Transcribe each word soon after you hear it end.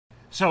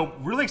So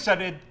really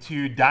excited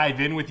to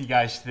dive in with you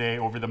guys today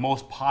over the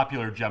most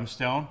popular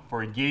gemstone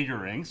for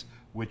engagement rings,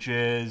 which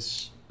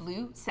is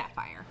Blue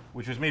Sapphire,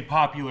 which was made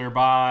popular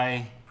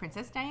by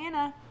Princess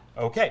Diana.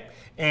 Okay,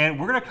 and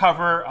we're going to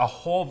cover a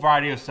whole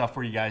variety of stuff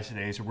for you guys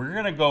today. So we're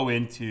going to go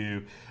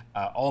into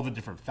all the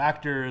different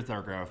factors that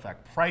are going to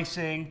affect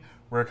pricing.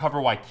 We're going to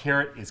cover why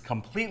carat is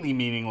completely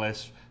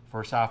meaningless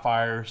for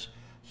sapphires,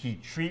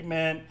 heat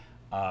treatment,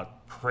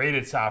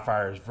 created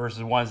sapphires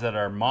versus ones that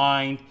are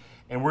mined.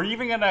 And we're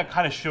even going to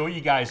kind of show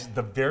you guys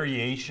the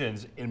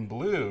variations in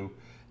blue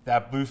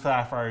that blue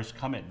sapphires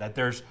come in, that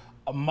there's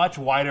a much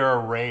wider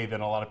array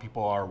than a lot of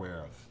people are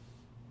aware of.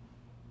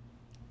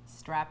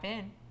 Strap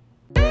in.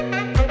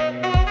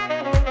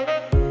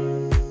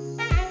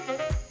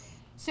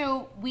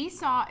 So we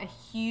saw a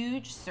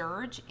huge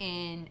surge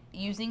in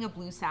using a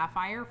blue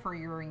sapphire for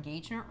your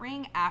engagement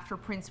ring after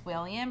Prince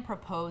William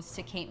proposed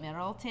to Kate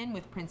Middleton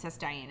with Princess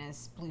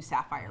Diana's blue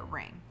sapphire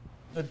ring.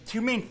 The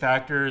two main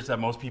factors that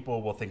most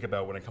people will think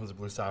about when it comes to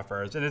blue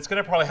sapphires, and it's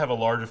going to probably have a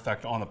large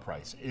effect on the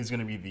price, is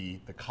going to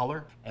be the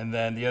color, and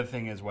then the other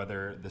thing is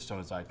whether the stone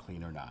is dyed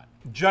clean or not.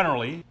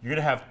 Generally, you're going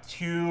to have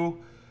two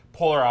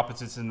polar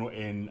opposites in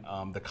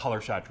the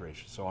color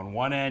saturation. So on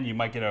one end, you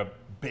might get a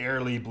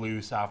barely blue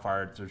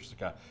sapphire, there's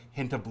like a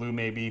hint of blue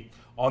maybe.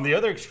 On the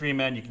other extreme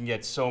end, you can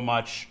get so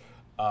much,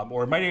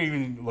 or it might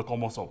even look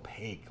almost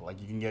opaque. Like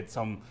you can get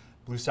some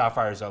blue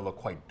sapphires that look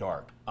quite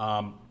dark.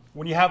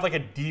 When you have like a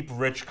deep,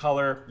 rich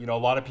color, you know, a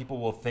lot of people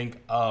will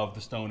think of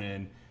the stone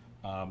in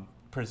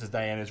Princess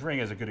Diana's ring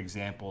as a good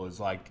example,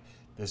 is like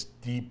this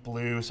deep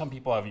blue. Some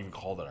people have even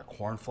called it a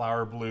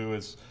cornflower blue,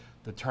 is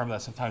the term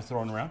that's sometimes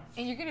thrown around.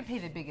 And you're going to pay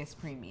the biggest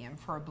premium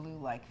for a blue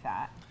like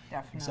that,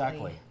 definitely.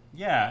 Exactly.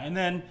 Yeah, and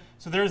then,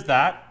 so there's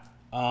that.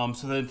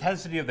 So the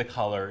intensity of the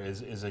color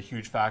is a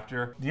huge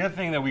factor. The other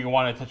thing that we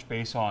want to touch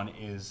base on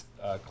is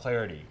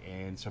clarity.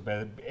 And so,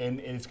 and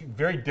it's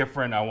very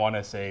different, I want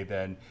to say,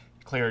 than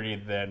clarity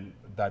than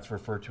that's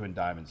referred to in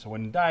diamonds. So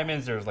in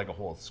diamonds, there's like a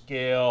whole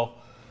scale.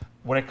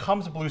 When it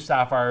comes to blue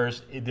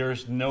sapphires,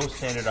 there's no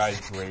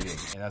standardized grading,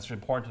 and that's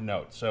important to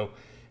note. So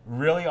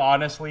really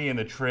honestly, in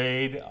the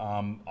trade,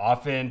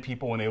 often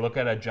people, when they look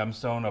at a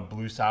gemstone, a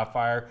blue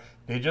sapphire,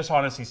 they just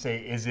honestly say,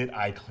 is it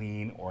eye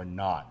clean or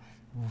not?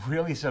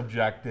 Really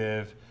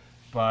subjective,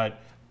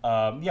 but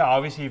yeah,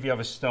 obviously if you have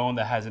a stone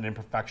that has an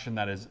imperfection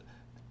that is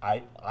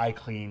eye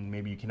clean,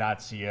 maybe you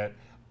cannot see it,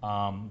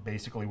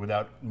 basically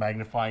without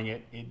magnifying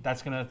it,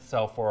 that's gonna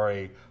sell for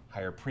a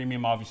higher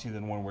premium, obviously,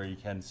 than one where you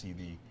can see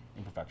the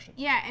imperfection.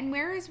 Yeah, and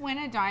whereas when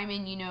a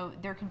diamond, you know,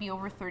 there can be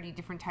over 30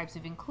 different types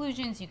of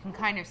inclusions, you can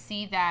kind of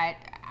see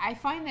that. I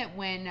find that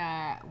when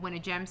a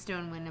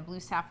gemstone, when a blue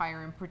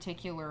sapphire in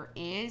particular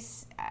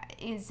is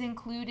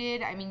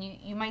included, I mean,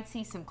 you might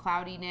see some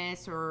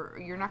cloudiness, or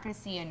you're not going to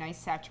see a nice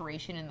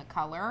saturation in the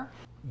color.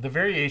 The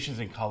variations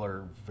in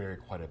color vary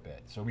quite a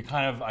bit. So we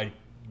kind of,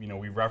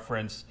 we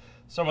reference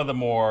some of the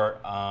more,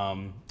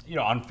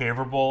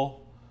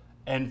 unfavorable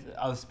end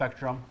of the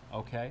spectrum,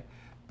 okay?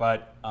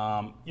 But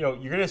you're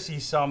going to see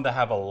some that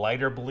have a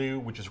lighter blue,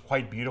 which is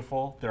quite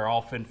beautiful. They're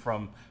often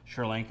from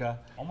Sri Lanka,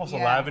 almost a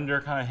lavender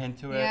kind of hint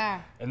to it.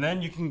 Yeah. And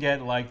then you can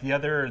get like the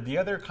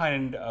other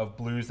kind of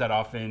blues that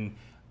often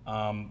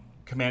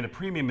command a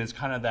premium is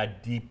kind of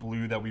that deep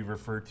blue that we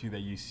refer to,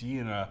 that you see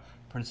in a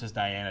Princess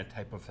Diana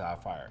type of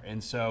sapphire.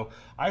 And so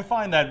I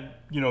find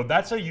that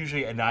that's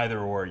usually an either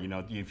or.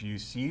 If you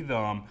see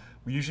them,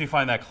 we usually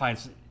find that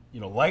clients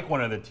like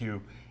one of the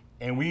two,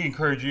 and we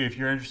encourage you, if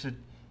you're interested,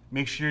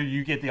 make sure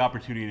you get the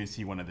opportunity to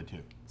see one of the two.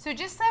 So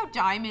just so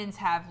diamonds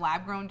have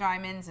lab-grown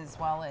diamonds as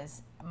well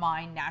as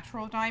mined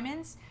natural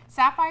diamonds,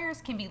 sapphires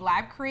can be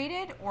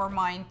lab-created or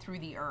mined through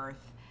the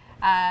earth.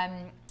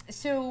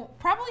 So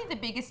probably the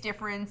biggest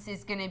difference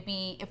is going to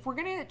be, if we're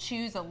going to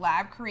choose a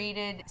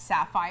lab-created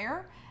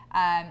sapphire,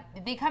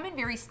 they come in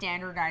very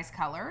standardized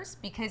colors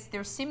because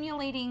they're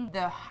simulating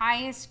the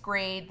highest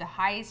grade, the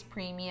highest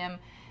premium,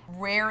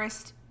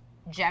 rarest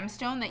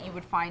gemstone that you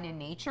would find in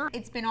nature.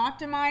 It's been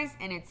optimized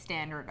and it's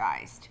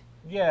standardized.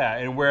 Yeah,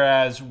 and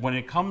whereas when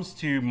it comes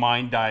to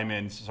mined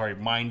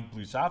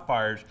blue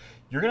sapphires,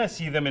 you're going to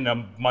see them in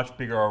a much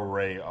bigger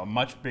array, a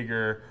much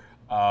bigger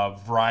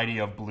variety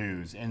of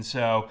blues. And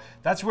so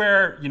that's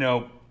where,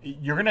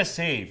 you're going to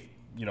save,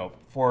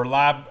 for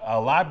a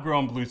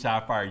lab-grown blue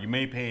sapphire, you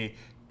may pay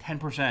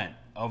 10%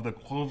 of the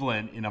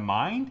equivalent in a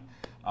mined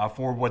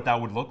for what that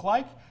would look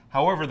like.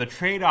 However, the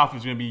trade-off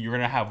is going to be you're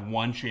going to have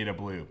one shade of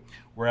blue.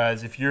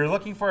 Whereas if you're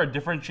looking for a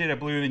different shade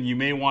of blue, then you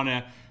may want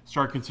to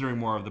start considering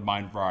more of the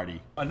mined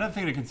variety. Another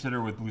thing to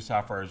consider with blue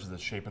sapphires is the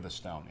shape of the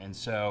stone. And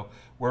so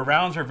where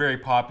rounds are very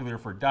popular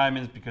for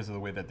diamonds because of the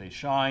way that they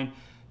shine,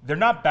 they're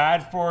not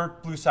bad for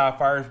blue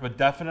sapphires, but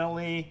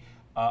definitely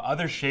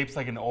other shapes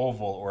like an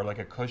oval or like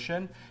a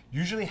cushion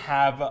usually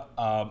have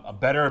a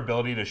better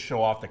ability to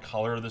show off the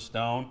color of the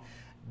stone.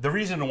 The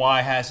reason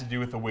why has to do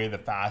with the way the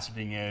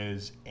faceting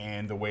is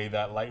and the way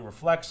that light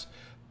reflects.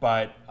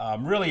 But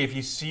really, if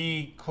you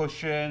see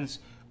cushions,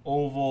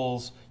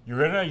 ovals, you're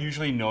going to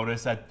usually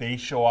notice that they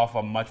show off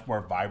a much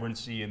more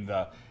vibrancy in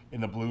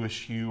the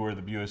bluish hue or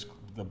the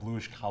the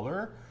bluish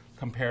color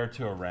compared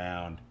to a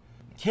round.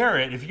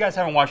 Carat, if you guys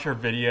haven't watched our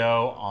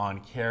video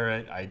on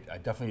carat, I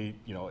definitely,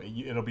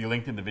 it'll be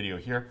linked in the video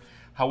here.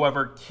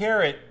 However,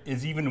 carat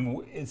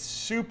is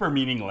super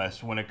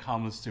meaningless when it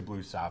comes to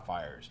blue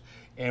sapphires.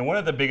 And one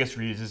of the biggest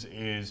reasons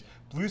is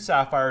blue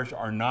sapphires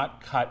are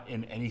not cut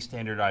in any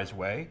standardized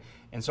way.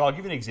 And so I'll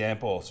give you an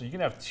example. So you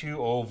can have two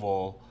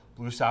oval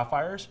blue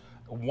sapphires.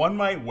 One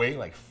might weigh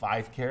like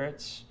 5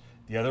 carats,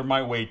 the other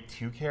might weigh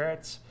 2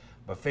 carats,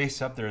 but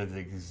face up, they're the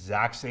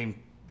exact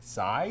same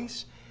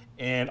size.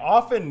 And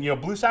often,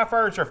 blue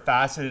sapphires are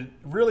faceted.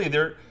 Really,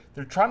 they're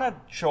trying to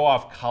show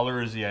off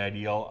color is the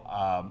ideal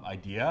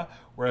idea.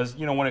 Whereas,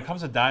 when it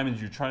comes to diamonds,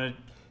 you're trying to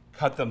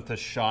cut them to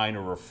shine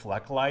or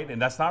reflect light,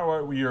 and that's not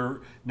what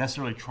you're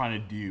necessarily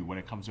trying to do when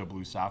it comes to a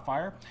blue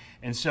sapphire.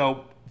 And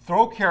so,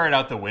 throw carat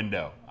out the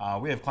window.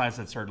 We have clients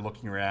that started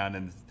looking around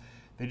and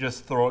they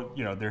just throw,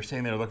 they're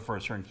saying they're looking for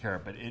a certain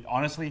carat, but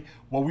honestly,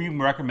 what we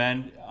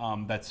recommend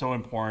that's so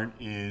important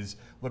is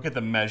look at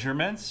the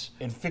measurements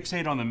and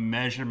fixate on the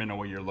measurement of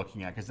what you're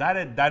looking at, because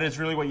that is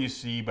really what you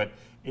see, but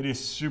it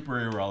is super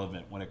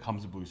irrelevant when it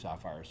comes to blue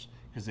sapphires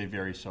because they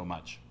vary so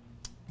much.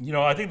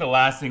 I think the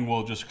last thing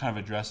we'll just kind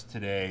of address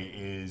today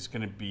is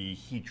going to be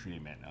heat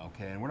treatment,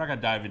 okay? And we're not going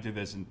to dive into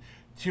this in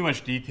too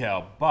much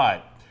detail,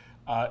 but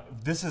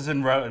this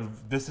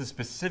is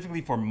specifically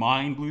for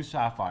mined blue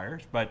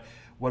sapphires, but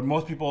what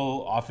most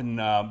people often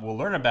will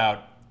learn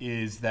about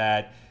is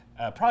that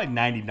probably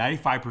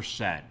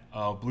 95%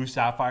 of blue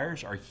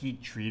sapphires are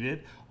heat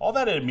treated. All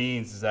that it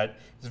means is that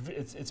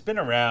it's been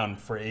around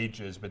for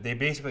ages, but they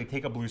basically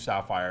take a blue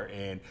sapphire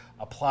and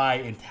apply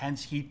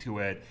intense heat to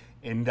it.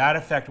 And that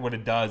effect, what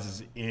it does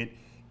is it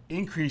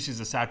increases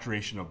the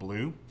saturation of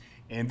blue.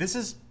 And this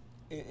is,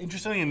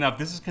 interestingly enough,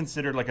 this is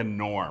considered like a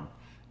norm.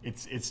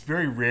 It's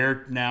very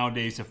rare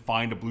nowadays to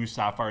find a blue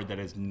sapphire that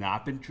has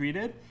not been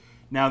treated.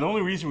 Now, the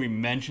only reason we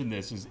mention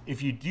this is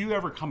if you do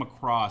ever come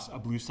across a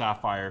blue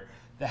sapphire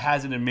that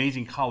has an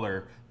amazing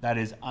color that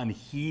is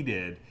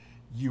unheated,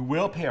 you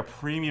will pay a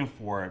premium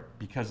for it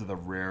because of the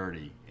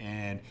rarity.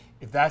 And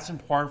if that's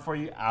important for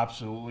you,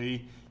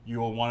 absolutely, you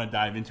will want to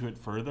dive into it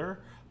further.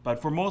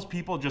 But for most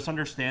people, just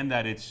understand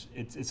that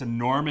it's a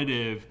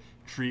normative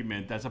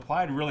treatment that's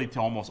applied really to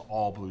almost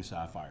all blue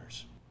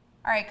sapphires.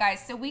 All right,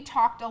 guys, so we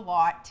talked a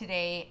lot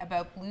today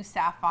about blue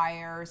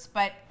sapphires,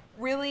 but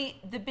really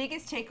the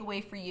biggest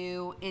takeaway for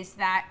you is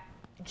that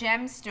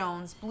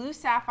gemstones, blue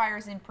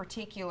sapphires in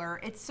particular,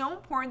 it's so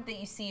important that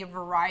you see a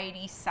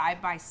variety side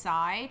by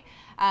side.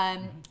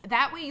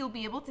 That way you'll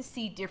be able to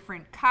see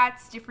different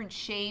cuts, different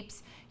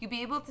shapes. You'll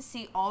be able to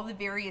see all the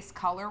various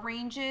color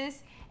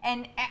ranges.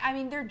 And I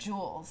mean, they're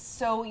jewels,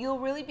 so you'll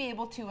really be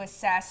able to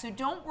assess. So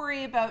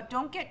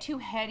don't get too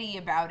heady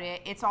about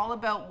it. It's all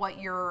about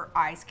what your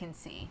eyes can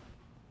see.